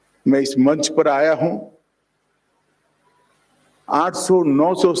मैं इस मंच पर आया हूं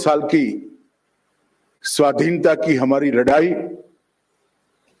 800-900 साल की स्वाधीनता की हमारी लड़ाई,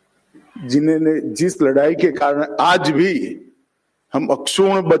 जिस लड़ाई के कारण आज भी हम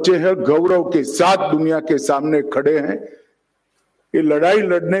अक्षुण्ण बचे हैं, गौरव के साथ दुनिया के सामने खड़े हैं। ये लड़ाई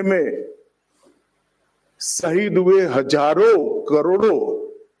लड़ने में शहीद हुए हजारों करोड़ों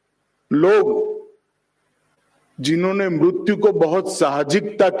लोग, जिन्होंने मृत्यु को बहुत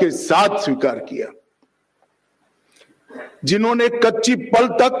साहसिकता के साथ स्वीकार किया, जिन्होंने कच्ची पल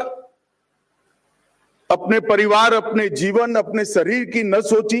तक अपने परिवार, अपने जीवन, अपने शरीर की न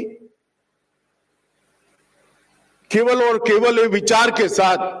सोची, केवल और केवल ये विचार के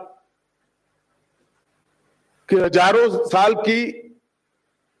साथ कि हजारों साल की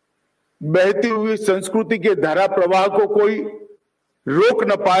बहती हुई संस्कृति के धारा प्रवाह को कोई रोक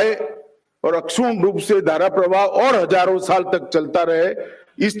न पाए और अक्षुण्ण रूप से धारा प्रवाह और हजारों साल तक चलता रहे,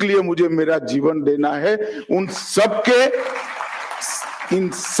 इसलिए मुझे मेरा जीवन देना है। इन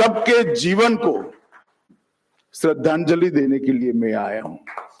सबके जीवन को श्रद्धांजलि देने के लिए मैं आया हूं।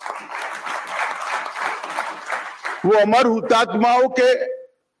 वो अमर हुतात्माओं के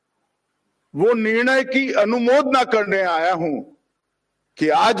वो निर्णय की अनुमोदना करने आया हूं कि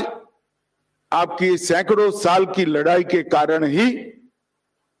आज आपकी सैकड़ों साल की लड़ाई के कारण ही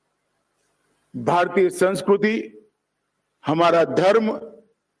भारतीय संस्कृति, हमारा धर्म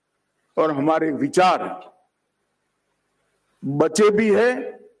और हमारे विचार बचे भी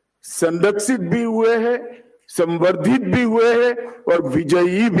है, संरक्षित भी हुए हैं, संवर्धित भी हुए हैं और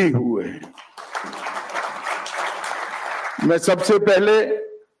विजयी भी हुए हैं। मैं सबसे पहले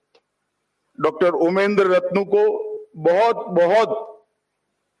डॉक्टर ओमेंद्र रत्नू को बहुत बहुत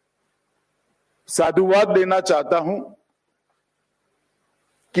साधुवाद देना चाहता हूं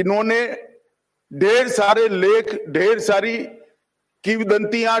कि इन्होंने ढेर सारे लेख, ढेर सारी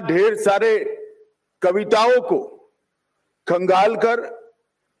किंवदंतियां, ढेर सारे कविताओं को खंगालकर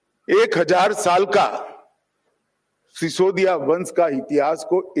 1000 साल का सिसोदिया वंश का इतिहास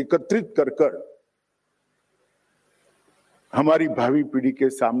को एकत्रित कर हमारी भावी पीढ़ी के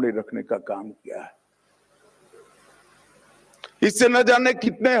सामने रखने का काम किया है। इससे न जाने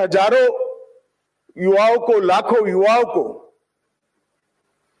कितने हजारों युवाओं को, लाखों युवाओं को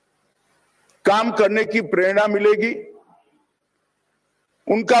काम करने की प्रेरणा मिलेगी।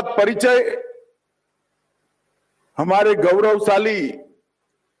 उनका परिचय हमारे गौरवशाली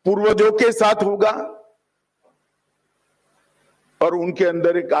पूर्वजों के साथ होगा और उनके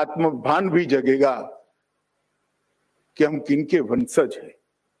अंदर एक आत्मभान भी जगेगा कि हम किनके वंशज हैं।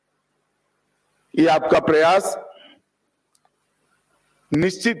 ये आपका प्रयास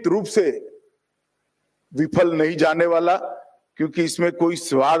निश्चित रूप से विफल नहीं जाने वाला, क्योंकि इसमें कोई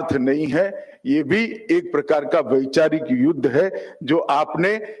स्वार्थ नहीं है। ये भी एक प्रकार का वैचारिक युद्ध है जो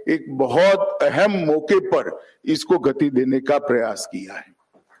आपने एक बहुत अहम मौके पर इसको गति देने का प्रयास किया है।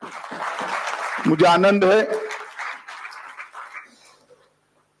 मुझे आनंद है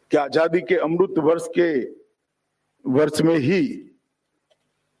कि आजादी के अमृत वर्ष में ही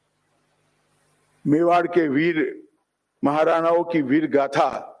मेवाड़ के वीर महाराणाओं की वीर गाथा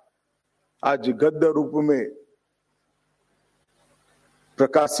आज गद्य रूप में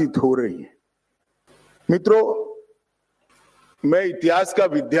प्रकाशित हो रही है। मित्रों, मैं इतिहास का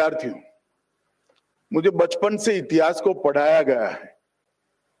विद्यार्थी हूं। मुझे बचपन से इतिहास को पढ़ाया गया है।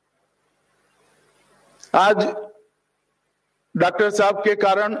 आज डॉक्टर साहब के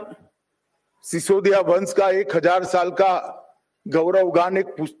कारण सिसोदिया वंश का 1000 साल का गौरवगान एक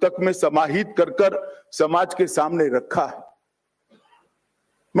पुस्तक में समाहित कर समाज के सामने रखा है,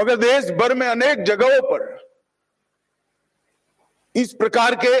 मगर देश भर में अनेक जगहों पर इस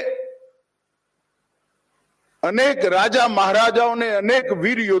प्रकार के अनेक राजा महाराजाओं ने, अनेक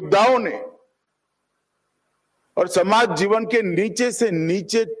वीर योद्धाओं ने और समाज जीवन के नीचे से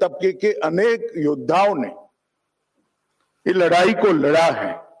नीचे तबके के अनेक योद्धाओं ने ये लड़ाई को लड़ा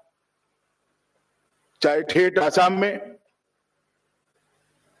है। चाहे ठेठ आसाम में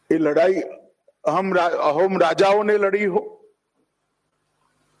ये लड़ाई अहोम राजाओं ने लड़ी हो,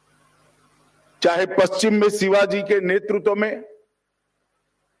 चाहे पश्चिम में शिवाजी के नेतृत्व में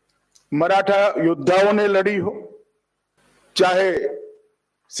मराठा योद्धाओं ने लड़ी हो, चाहे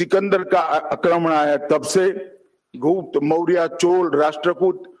सिकंदर का आक्रमण आया तब से गुप्त, मौर्य, चोल,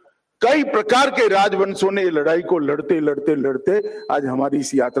 राष्ट्रकूट, कई प्रकार के राजवंशों ने लड़ाई को लड़ते लड़ते लड़ते आज हमारी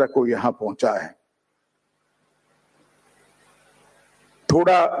इस यात्रा को यहां पहुंचा है।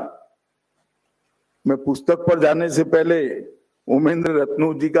 थोड़ा मैं पुस्तक पर जाने से पहले ओमेंद्र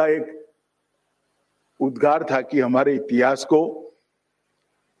रत्नू जी का एक उद्गार था कि हमारे इतिहास को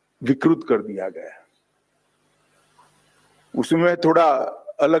विकृत कर दिया गया। उसमें थोड़ा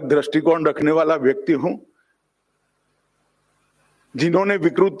अलग दृष्टिकोण रखने वाला व्यक्ति हूं। जिन्होंने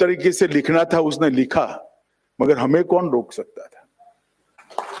विकृत तरीके से लिखना था उसने लिखा, मगर हमें कौन रोक सकता था?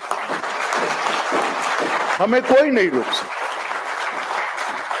 हमें कोई नहीं रोक सकता।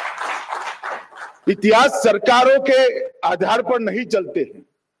 इतिहास सरकारों के आधार पर नहीं चलते हैं,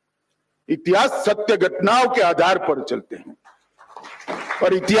 इतिहास सत्य घटनाओं के आधार पर चलते हैं।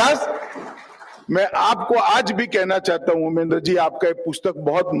 और इतिहास, मैं आपको आज भी कहना चाहता हूं उमेंद्र जी, आपका एक पुस्तक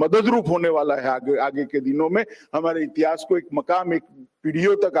बहुत मददरूप होने वाला है आगे के दिनों में हमारे इतिहास को एक मकाम, एक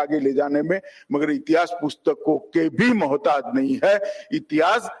पीढ़ियों तक आगे ले जाने में। मगर इतिहास पुस्तकों के भी मोहताज नहीं है।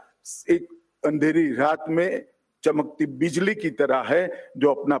 इतिहास एक अंधेरी रात में चमकती बिजली की तरह है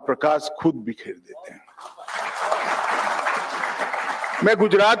जो अपना प्रकाश खुद बिखेर देते हैं। मैं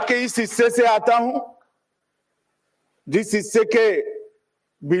गुजरात के इस हिस्से से आता हूं जिस हिस्से के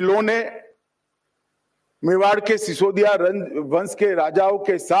भीलों ने मेवाड़ के सिसोदिया वंश के राजाओं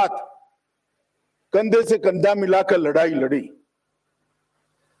के साथ कंधे से कंधा मिलाकर लड़ाई लड़ी।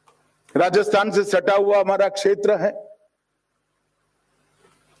 राजस्थान से सटा हुआ हमारा क्षेत्र है।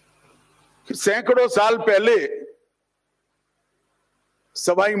 सैकड़ों साल पहले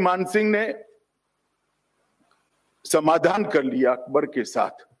सवाई मानसिंह ने समाधान कर लिया अकबर के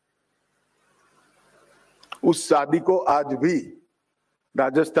साथ। उस शादी को आज भी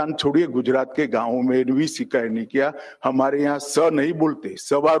राजस्थान छोड़िए, गुजरात के गांवों में भी स्वीकार नहीं किया। हमारे यहाँ स नहीं बोलते,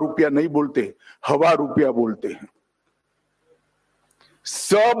 सवा रुपया नहीं बोलते, हवा रुपया बोलते हैं।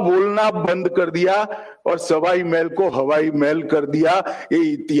 स बोलना बंद कर दिया और सवाई महल को हवाई महल कर दिया। ये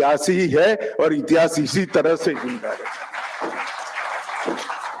इतिहास ही है और इतिहास इसी तरह से जिंदा रहेगा।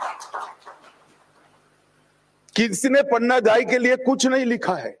 किसी ने पन्ना दाई के लिए कुछ नहीं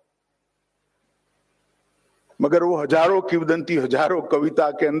लिखा है, मगर वो हजारों किंवदंती, हजारों कविता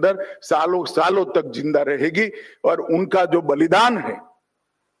के अंदर सालों सालों तक जिंदा रहेगी। और उनका जो बलिदान है,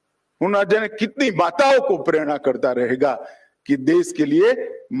 उन्होंने कितनी माताओं को प्रेरणा करता रहेगा कि देश के लिए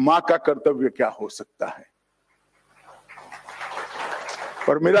मां का कर्तव्य क्या हो सकता है।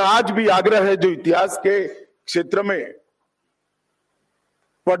 और मेरा आज भी आग्रह है, जो इतिहास के क्षेत्र में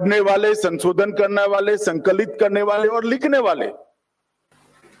पढ़ने वाले, संशोधन करने वाले, संकलित करने वाले और लिखने वाले,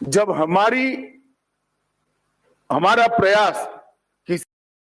 जब हमारा प्रयास किसी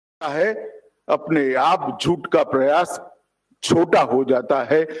है, अपने आप झूठ का प्रयास छोटा हो जाता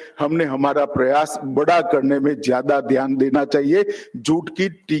है। हमने हमारा प्रयास बड़ा करने में ज्यादा ध्यान देना चाहिए। झूठ की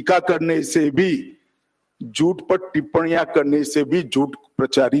टीका करने से भी, झूठ पर टिप्पणियां करने से भी झूठ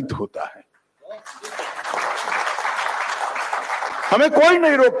प्रचारित होता है। हमें कोई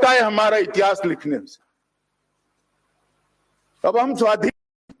नहीं रोकता है हमारा इतिहास लिखने से। अब हम स्वाधीन,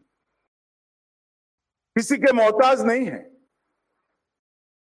 किसी के मोहताज नहीं है।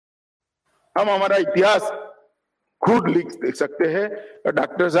 हम हमारा इतिहास खुद लिख सकते हैं।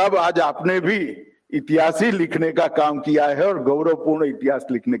 डॉक्टर साहब, आज आपने भी इतिहास ही लिखने का काम किया है और गौरवपूर्ण इतिहास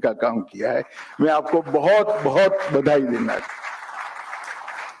लिखने का काम किया है। मैं आपको बहुत बहुत बधाई देना है।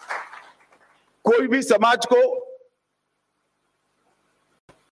 कोई भी समाज को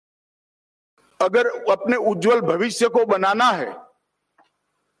अगर अपने उज्जवल भविष्य को बनाना है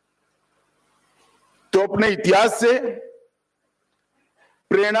तो अपने इतिहास से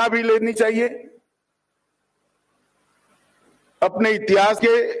प्रेरणा भी लेनी चाहिए, अपने इतिहास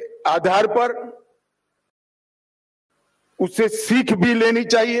के आधार पर उससे सीख भी लेनी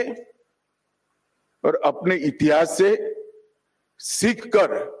चाहिए और अपने इतिहास से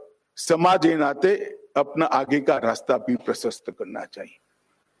सीखकर समाज के नाते अपना आगे का रास्ता भी प्रशस्त करना चाहिए।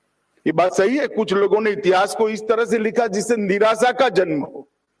 ये बात सही है, कुछ लोगों ने इतिहास को इस तरह से लिखा जिससे निराशा का जन्म हो,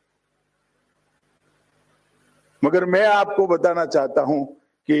 मगर मैं आपको बताना चाहता हूं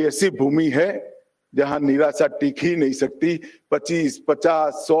कि ऐसी भूमि है जहां निराशा टिक ही नहीं सकती। 25,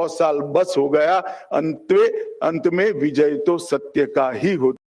 50, 100 साल बस हो गया, अंत में विजय तो सत्य का ही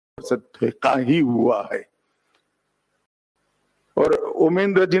होता, सत्य का ही हुआ है। और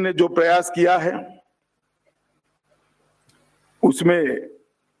उमेंद्र जी ने जो प्रयास किया है उसमें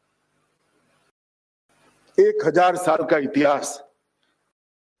 1000 साल का इतिहास,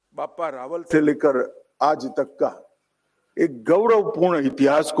 बापा रावल से लेकर आज तक का एक गौरवपूर्ण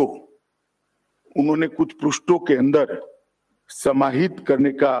इतिहास को उन्होंने कुछ पृष्ठों के अंदर समाहित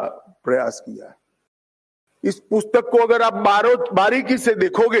करने का प्रयास किया है। इस पुस्तक को अगर आप बारीकी से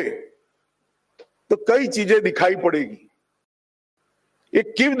देखोगे तो कई चीजें दिखाई पड़ेगी।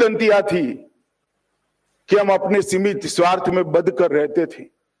 एक किंवदंतियां थी कि हम अपने सीमित स्वार्थ में बंध कर रहते थे।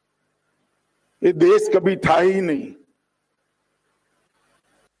 ये देश कभी था ही नहीं।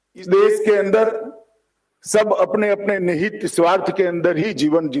 इस देश के अंदर सब अपने अपने निहित स्वार्थ के अंदर ही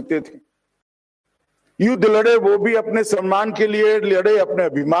जीवन जीते थे। युद्ध लड़े, वो भी अपने सम्मान के लिए लड़े, अपने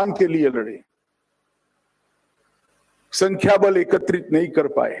अभिमान के लिए लड़े, संख्या बल एकत्रित नहीं कर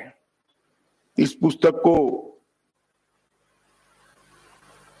पाए। इस पुस्तक को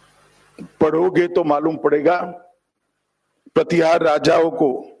पढ़ोगे तो मालूम पड़ेगा प्रतिहार राजाओं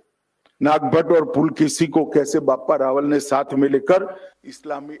को, नागभट्ट और पुलकेशी को कैसे बापा रावल ने साथ में लेकर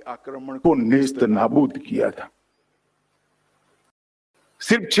इस्लामी आक्रमण को नेस्त नाबूद किया था।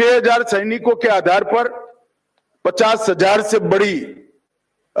 सिर्फ 6000 सैनिकों के आधार पर 50,000 से बड़ी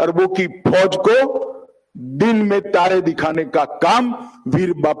अरबों की फौज को दिन में तारे दिखाने का काम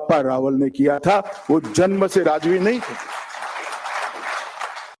वीर बापा रावल ने किया था। वो जन्म से राजवी नहीं थे।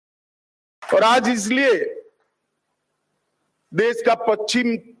 और आज इसलिए देश का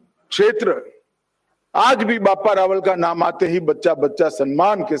पश्चिम क्षेत्र आज भी बापा रावल का नाम आते ही बच्चा बच्चा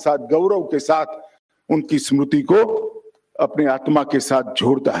सम्मान के साथ, गौरव के साथ उनकी स्मृति को अपनी आत्मा के साथ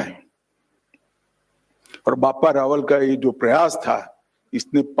जोड़ता है। और बापा रावल का ये जो प्रयास था,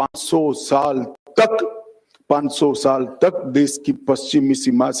 इसने 500 साल तक देश की पश्चिमी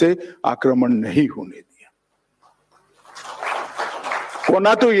सीमा से आक्रमण नहीं होने दिया।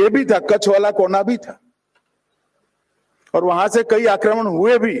 कोना तो ये भी था, कच्छ वाला कोना भी था, और वहां से कई आक्रमण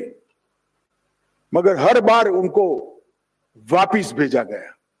हुए भी, मगर हर बार उनको वापिस भेजा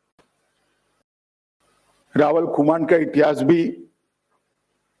गया। रावल खुमान का इतिहास भी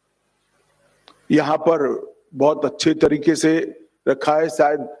यहां पर बहुत अच्छे तरीके से रखा है।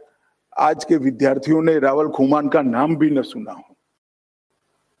 शायद आज के विद्यार्थियों ने रावल खुमान का नाम भी न सुना हो।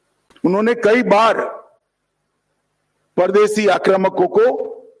 उन्होंने कई बार परदेशी आक्रामकों को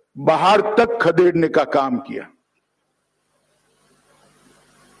बाहर तक खदेड़ने का काम किया।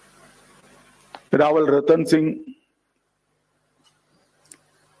 रावल रतन सिंह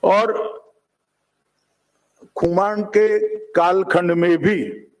और खुमान के कालखंड में भी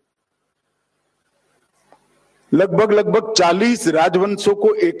लगभग 40 राजवंशों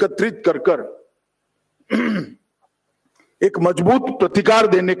को एकत्रित कर एक मजबूत प्रतिकार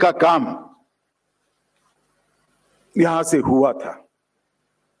देने का काम यहां से हुआ था।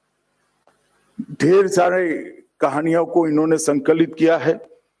 ढेर सारे कहानियों को इन्होंने संकलित किया है।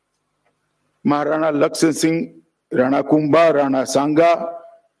 महाराणा लक्ष्मण सिंह, राणा कुंभा, राणा सांगा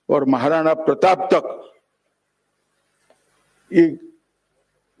और महाराणा प्रताप तक एक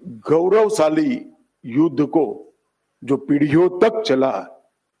गौरवशाली युद्ध को जो पीढ़ियों तक चला,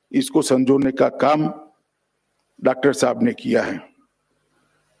 इसको संजोने का काम डॉक्टर साहब ने किया है।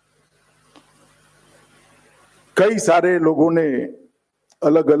 कई सारे लोगों ने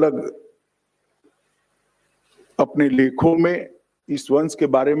अलग अलग अपने लेखों में इस वंश के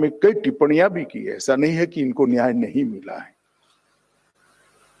बारे में कई टिप्पणियां भी की है। ऐसा नहीं है कि इनको न्याय नहीं मिला है।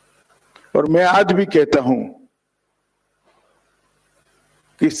 और मैं आज भी कहता हूं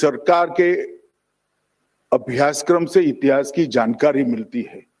कि सरकार के अभ्यासक्रम से इतिहास की जानकारी मिलती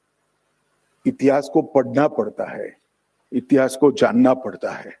है। इतिहास को पढ़ना पड़ता है, इतिहास को जानना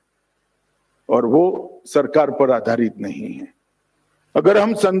पड़ता है, और वो सरकार पर आधारित नहीं है। अगर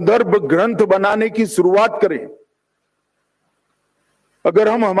हम संदर्भ ग्रंथ बनाने की शुरुआत करें, अगर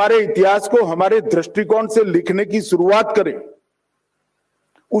हम हमारे इतिहास को हमारे दृष्टिकोण से लिखने की शुरुआत करें,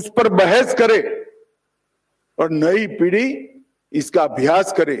 उस पर बहस करें और नई पीढ़ी इसका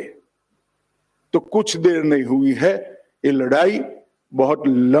अभ्यास करे, तो कुछ देर नहीं हुई है, ये लड़ाई बहुत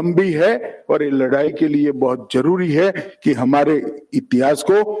लंबी है। और ये लड़ाई के लिए बहुत जरूरी है कि हमारे इतिहास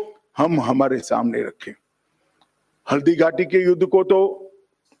को हम हमारे सामने रखें। हल्दी घाटी के युद्ध को तो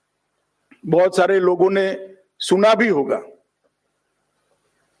बहुत सारे लोगों ने सुना भी होगा,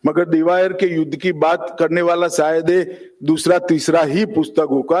 मगर देवायर के युद्ध की बात करने वाला शायद दूसरा तीसरा ही पुस्तक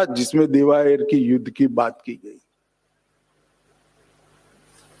होगा जिसमें देवायर की युद्ध की बात की गई।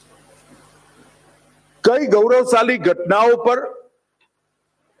 कई गौरवशाली घटनाओं पर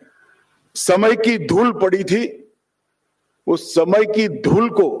समय की धूल पड़ी थी। उस समय की धूल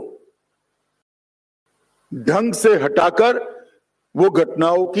को ढंग से हटाकर वो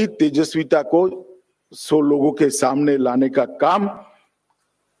घटनाओं की तेजस्विता को 100 लोगों के सामने लाने का काम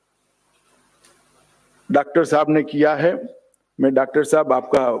डॉक्टर साहब ने किया है। मैं डॉक्टर साहब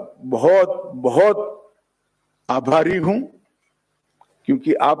आपका बहुत बहुत आभारी हूं,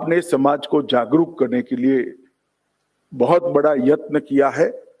 क्योंकि आपने समाज को जागरूक करने के लिए बहुत बड़ा यत्न किया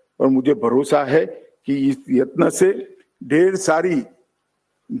है। और मुझे भरोसा है कि इस यत्न से ढेर सारी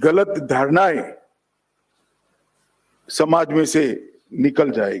गलत धारणाएं समाज में से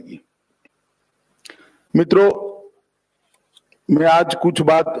निकल जाएगी। मित्रों, मैं आज कुछ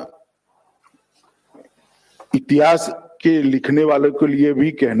बात इतिहास के लिखने वालों के लिए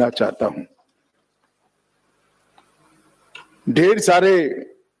भी कहना चाहता हूं। ढेर सारे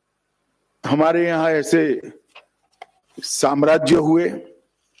हमारे यहाँ ऐसे साम्राज्य हुए,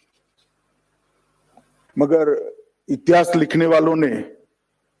 मगर इतिहास लिखने वालों ने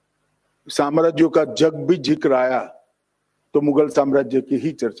साम्राज्यों का जब भी जिक्र आया तो मुगल साम्राज्य की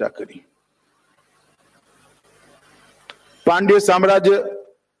ही चर्चा करी। पांड्य साम्राज्य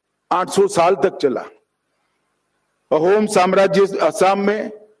 800 साल तक चला। अहोम साम्राज्य असम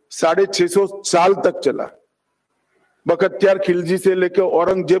में 650 साल तक चला। बख्तियार खिलजी से लेकर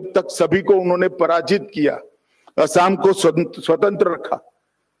औरंगजेब तक सभी को उन्होंने पराजित किया, असम को स्वतंत्र रखा।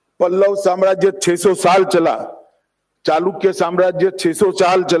 पल्लव साम्राज्य 600 साल चला। चालुक्य साम्राज्य 600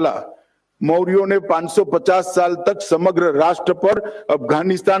 साल चला। मौर्यों ने 550 साल तक समग्र राष्ट्र पर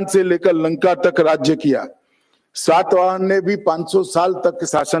अफगानिस्तान से लेकर लंका तक राज्य किया। सातवाहन ने भी 500 साल तक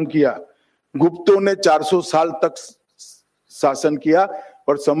शासन किया। गुप्तों ने 400 साल तक शासन किया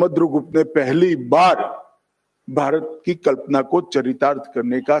और समुद्रगुप्त ने पहली बार भारत की कल्पना को चरितार्थ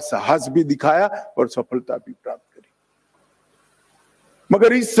करने का साहस भी दिखाया और सफलता भी प्राप्त करी।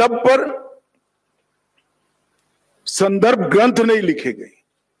 मगर इस सब पर संदर्भ ग्रंथ नहीं लिखे गए।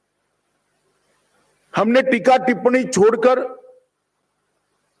 हमने टीका टिप्पणी छोड़कर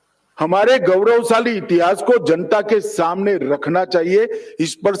हमारे गौरवशाली इतिहास को जनता के सामने रखना चाहिए।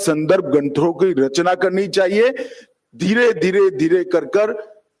 इस पर संदर्भ ग्रंथों की रचना करनी चाहिए। धीरे धीरे धीरे कर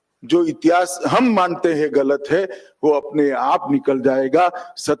जो इतिहास हम मानते हैं गलत है वो अपने आप निकल जाएगा,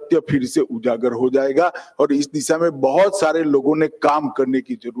 सत्य फिर से उजागर हो जाएगा। और इस दिशा में बहुत सारे लोगों ने काम करने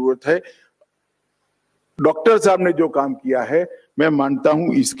की जरूरत है। डॉक्टर साहब ने जो काम किया है मैं मानता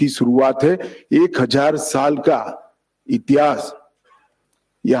हूं इसकी शुरुआत है। 1000 साल का इतिहास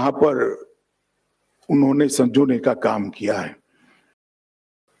यहां पर उन्होंने संजोने का काम किया है।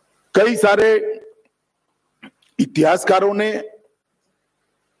 कई सारे इतिहासकारों ने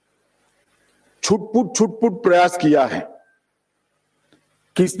छुटपुट प्रयास किया है।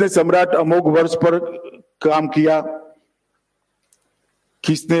 किसने सम्राट अमोघ वर्ष पर काम किया,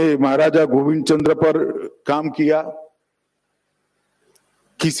 किसने महाराजा गोविंद चंद्र पर काम किया,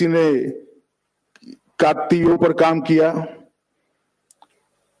 किसी ने काकतीयों पर काम किया।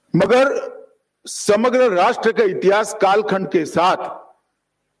 मगर समग्र राष्ट्र का इतिहास कालखंड के साथ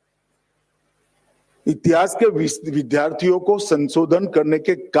इतिहास के विद्यार्थियों को संशोधन करने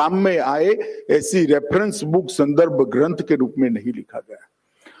के काम में आए ऐसी रेफरेंस बुक संदर्भ ग्रंथ के रूप में नहीं लिखा गया।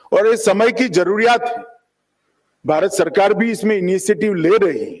 और ये समय की जरूरियात है। भारत सरकार भी इसमें इनिशिएटिव ले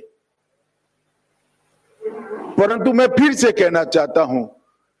रही है। परंतु मैं फिर से कहना चाहता हूं,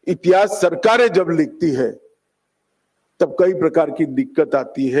 इतिहास सरकारें जब लिखती है तब कई प्रकार की दिक्कत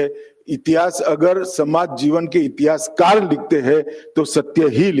आती है। इतिहास अगर समाज जीवन के इतिहासकार लिखते हैं तो सत्य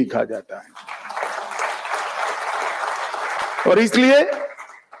ही लिखा जाता है। और इसलिए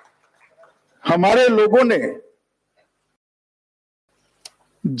हमारे लोगों ने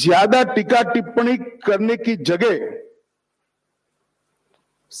ज्यादा टीका टिप्पणी करने की जगह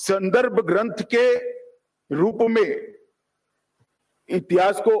संदर्भ ग्रंथ के रूप में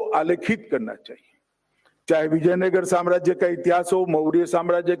इतिहास को आलेखित करना चाहिए। चाहे विजयनगर साम्राज्य का इतिहास हो, मौर्य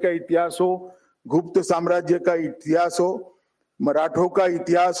साम्राज्य का इतिहास हो, गुप्त साम्राज्य का इतिहास हो, मराठों का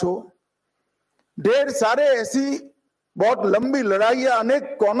इतिहास हो। ढेर सारे ऐसी बहुत लंबी लड़ाइयां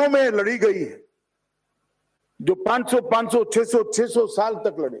अनेक कोनों में लड़ी गई है जो 500, 600 साल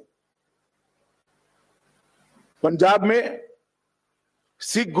तक लड़े। पंजाब में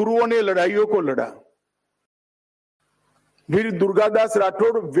सिख गुरुओं ने लड़ाइयों को लड़ा। वीर दुर्गादास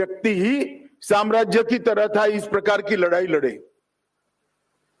राठौड़ व्यक्ति ही साम्राज्य की तरह था, इस प्रकार की लड़ाई लड़े।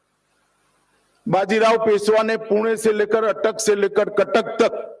 बाजीराव पेशवा ने पुणे से लेकर अटक से लेकर कटक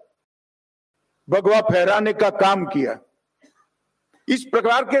तक भगवा फहराने का काम किया। इस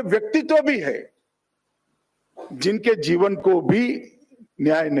प्रकार के व्यक्तित्व भी है जिनके जीवन को भी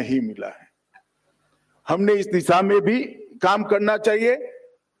न्याय नहीं मिला है। हमने इस दिशा में भी काम करना चाहिए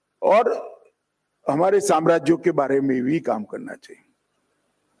और हमारे साम्राज्यों के बारे में भी काम करना चाहिए।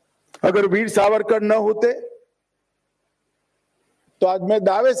 अगर वीर सावरकर न होते तो आज मैं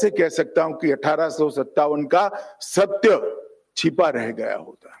दावे से कह सकता हूं कि 1857 का सत्य छिपा रह गया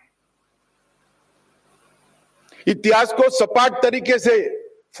होता। इतिहास को सपाट तरीके से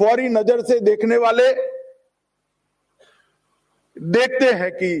फौरी नजर से देखने वाले देखते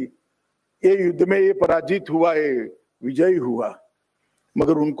हैं कि ये युद्ध में ये पराजित हुआ, ये विजयी हुआ,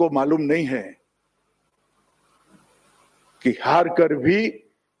 मगर उनको मालूम नहीं है कि हार कर भी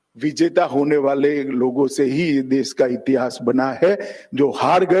विजेता होने वाले लोगों से ही ये देश का इतिहास बना है, जो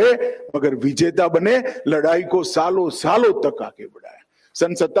हार गए मगर विजेता बने, लड़ाई को सालों सालों तक आगे बढ़ाए।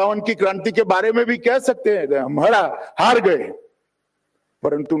 सन 57 की क्रांति के बारे में भी कह सकते हैं हम हार गए,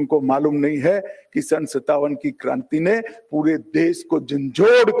 परंतु उनको मालूम नहीं है कि सन 57 की क्रांति ने पूरे देश को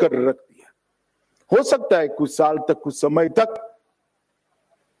झंझोड़ कर रख दिया। हो सकता है कुछ साल तक, कुछ समय तक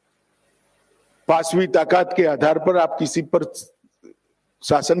पांचवी ताकत के आधार पर आप किसी पर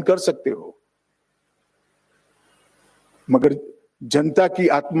शासन कर सकते हो, मगर जनता की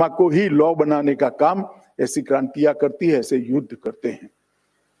आत्मा को ही लॉ बनाने का काम ऐसी क्रांतियां करती है, ऐसे युद्ध करते हैं।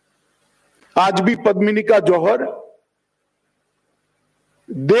 आज भी पद्मिनी का जौहर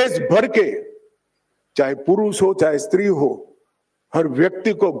देश भर के, चाहे पुरुष हो चाहे स्त्री हो, हर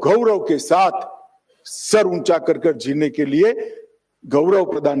व्यक्ति को गौरव के साथ सर ऊंचा कर कर जीने के लिए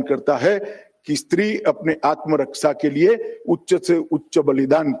गौरव प्रदान करता है कि स्त्री अपने आत्मरक्षा के लिए उच्च से उच्च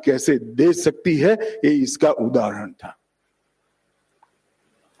बलिदान कैसे दे सकती है। ये इसका उदाहरण था।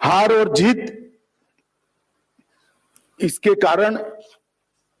 हार और जीत इसके कारण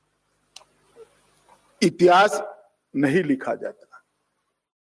इतिहास नहीं लिखा जाता,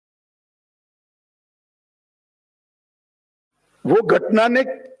 वो घटना ने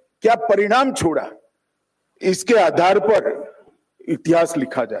क्या परिणाम छोड़ा इसके आधार पर इतिहास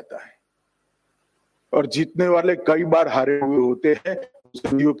लिखा जाता है। और जीतने वाले कई बार हारे हुए होते हैं,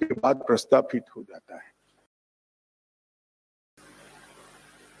 सदियों के बाद प्रस्थापित हो जाता है।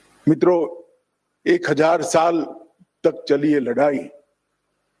 मित्रों, 1000 साल तक चली ये लड़ाई,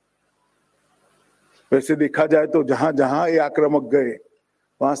 वैसे देखा जाए तो जहां जहां ये आक्रामक गए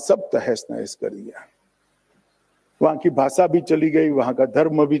वहां सब तहस नहस कर दिया। वहां की भाषा भी चली गई, वहां का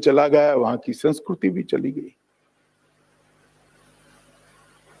धर्म भी चला गया, वहां की संस्कृति भी चली गई।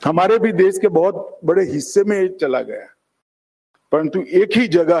 हमारे भी देश के बहुत बड़े हिस्से में चला गया, परंतु एक ही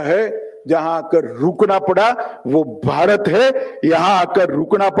जगह है जहां आकर रुकना पड़ा, वो भारत है। यहां आकर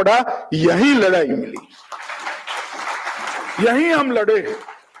रुकना पड़ा, यही लड़ाई मिली, यही हम लड़े हैं,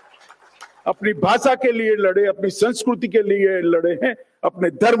 अपनी भाषा के लिए लड़े, अपनी संस्कृति के लिए लड़े हैं, अपने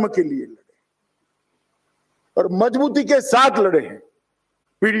धर्म के लिए लड़े और मजबूती के साथ लड़े हैं,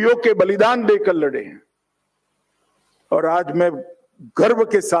 पीढ़ियों के बलिदान देकर लड़े हैं। और आज मैं गर्व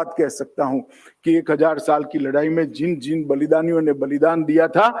के साथ कह सकता हूं कि 1000 साल की लड़ाई में जिन जिन बलिदानियों ने बलिदान दिया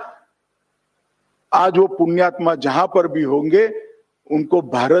था, आज वो पुण्यात्मा जहां पर भी होंगे, उनको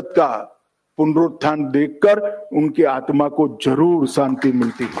भारत का पुनरुत्थान देखकर उनकी आत्मा को जरूर शांति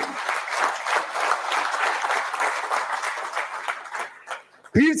मिलती है।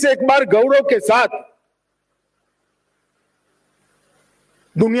 फिर से एक बार गौरव के साथ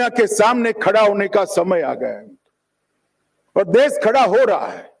दुनिया के सामने खड़ा होने का समय आ गया है और देश खड़ा हो रहा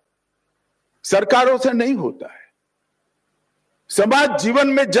है। सरकारों से नहीं होता है, समाज जीवन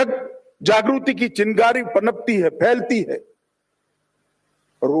में जागृति की चिंगारी पनपती है, फैलती है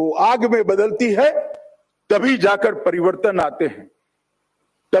और वो आग में बदलती है, तभी जाकर परिवर्तन आते हैं,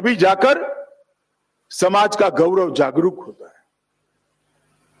 तभी जाकर समाज का गौरव जागरूक होता है।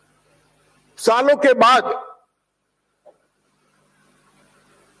 सालों के बाद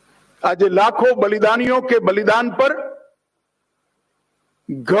आज लाखों बलिदानियों के बलिदान पर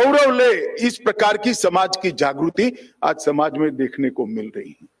गौरव ले, इस प्रकार की समाज की जागृति आज समाज में देखने को मिल रही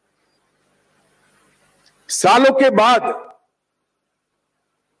है। सालों के बाद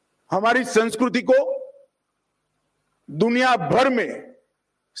हमारी संस्कृति को दुनिया भर में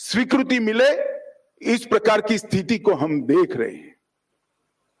स्वीकृति मिले, इस प्रकार की स्थिति को हम देख रहे हैं।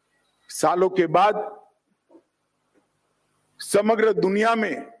 सालों के बाद समग्र दुनिया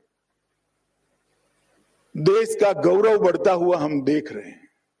में देश का गौरव बढ़ता हुआ हम देख रहे हैं।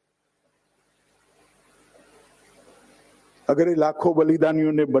 अगर ये लाखों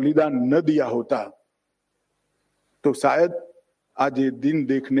बलिदानियों ने बलिदान न दिया होता तो शायद आज ये दिन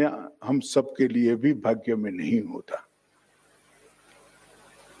देखने हम सबके लिए भी भाग्य में नहीं होता।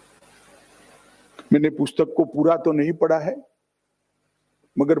 मैंने पुस्तक को पूरा तो नहीं पढ़ा है,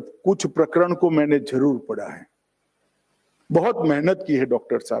 मगर कुछ प्रकरण को मैंने जरूर पढ़ा है। बहुत मेहनत की है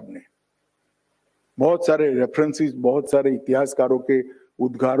डॉक्टर साहब ने, बहुत सारे रेफरेंसेस, बहुत सारे इतिहासकारों के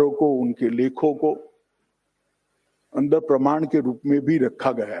उद्गारों को, उनके लेखों को अंदर प्रमाण के रूप में भी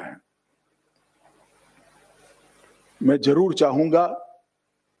रखा गया है। मैं जरूर चाहूंगा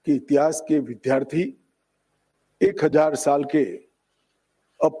कि इतिहास के विद्यार्थी 1000 साल के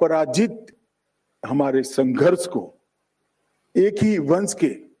अपराजित हमारे संघर्ष को, एक ही वंश के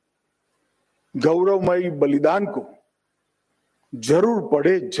गौरवमयी बलिदान को जरूर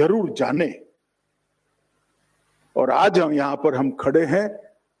पढ़े, जरूर जाने। और आज हम यहां पर हम खड़े हैं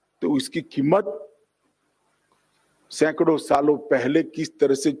तो इसकी कीमत सैकड़ों सालों पहले किस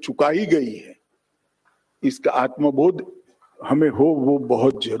तरह से चुकाई गई है, इसका आत्मबोध हमें हो, वो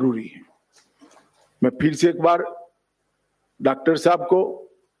बहुत जरूरी है। मैं फिर से एक बार डॉक्टर साहब को,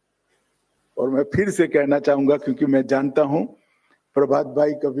 और मैं फिर से कहना चाहूंगा क्योंकि मैं जानता हूं प्रभात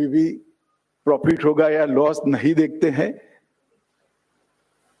भाई कभी भी प्रॉफिट होगा या लॉस नहीं देखते हैं।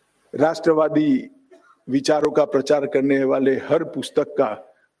 राष्ट्रवादी विचारों का प्रचार करने वाले हर पुस्तक का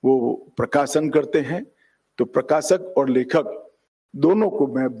वो प्रकाशन करते हैं। तो प्रकाशक और लेखक दोनों को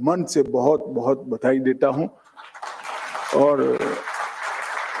मैं मन से बहुत बहुत बधाई देता हूं और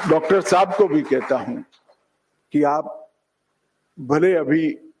डॉक्टर साहब को भी कहता हूं कि आप भले अभी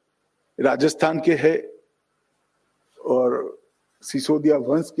राजस्थान के हैं और सिसोदिया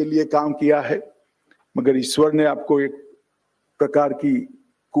वंश के लिए काम किया है, मगर ईश्वर ने आपको एक प्रकार की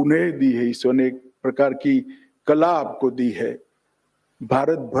कुनेह दी है, ईश्वर ने एक प्रकार की कला आपको दी है।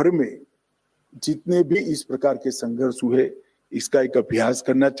 भारत भर में जितने भी इस प्रकार के संघर्ष हुए, इसका एक अभ्यास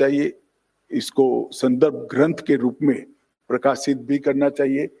करना चाहिए, इसको संदर्भ ग्रंथ के रूप में प्रकाशित भी करना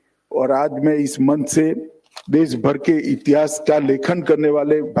चाहिए। और आज मैं इस मंच से देश भर के इतिहास का लेखन करने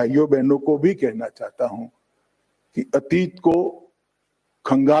वाले भाइयों बहनों को भी कहना चाहता हूं कि अतीत को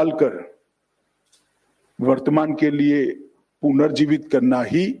खंगाल कर वर्तमान के लिए पुनर्जीवित करना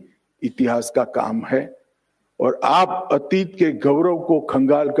ही इतिहास का काम है। और आप अतीत के गौरव को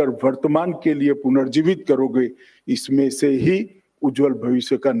खंगाल कर वर्तमान के लिए पुनर्जीवित करोगे, इसमें से ही उज्जवल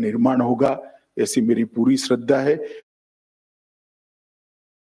भविष्य का निर्माण होगा, ऐसी मेरी पूरी श्रद्धा है।